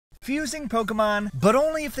Fusing Pokemon, but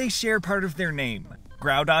only if they share part of their name.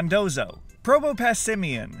 Groudondozo,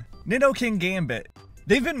 Probopassimian, Nidoking Gambit.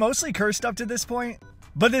 They've been mostly cursed up to this point,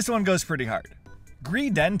 but this one goes pretty hard.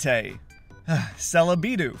 Greedente,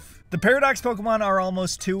 Celebidoof. The Paradox Pokemon are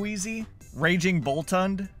almost too easy. Raging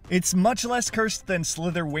Boltund. It's much less cursed than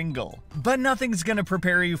Slitherwingle, but nothing's gonna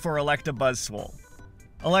prepare you for Electabuzz.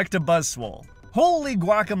 Electabuzz. Holy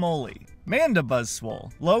guacamole.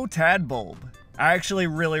 Mandabuzzswole. Low Tadbulb. I actually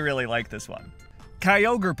really like this one.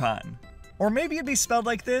 Kyogrepan. Or maybe it'd be spelled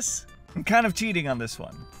like this? I'm kind of cheating on this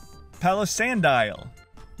one. Palossandile.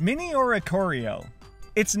 Mini Oricorio.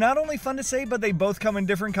 It's not only fun to say, but they both come in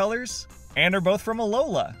different colors, and are both from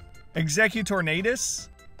Alola. Executornatus?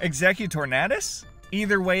 Executornatus?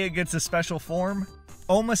 Either way, it gets a special form.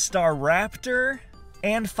 Omastar Raptor.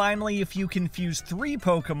 And finally, if you can fuse 3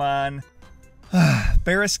 Pokemon,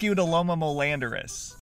 Barraskewda Molandorus.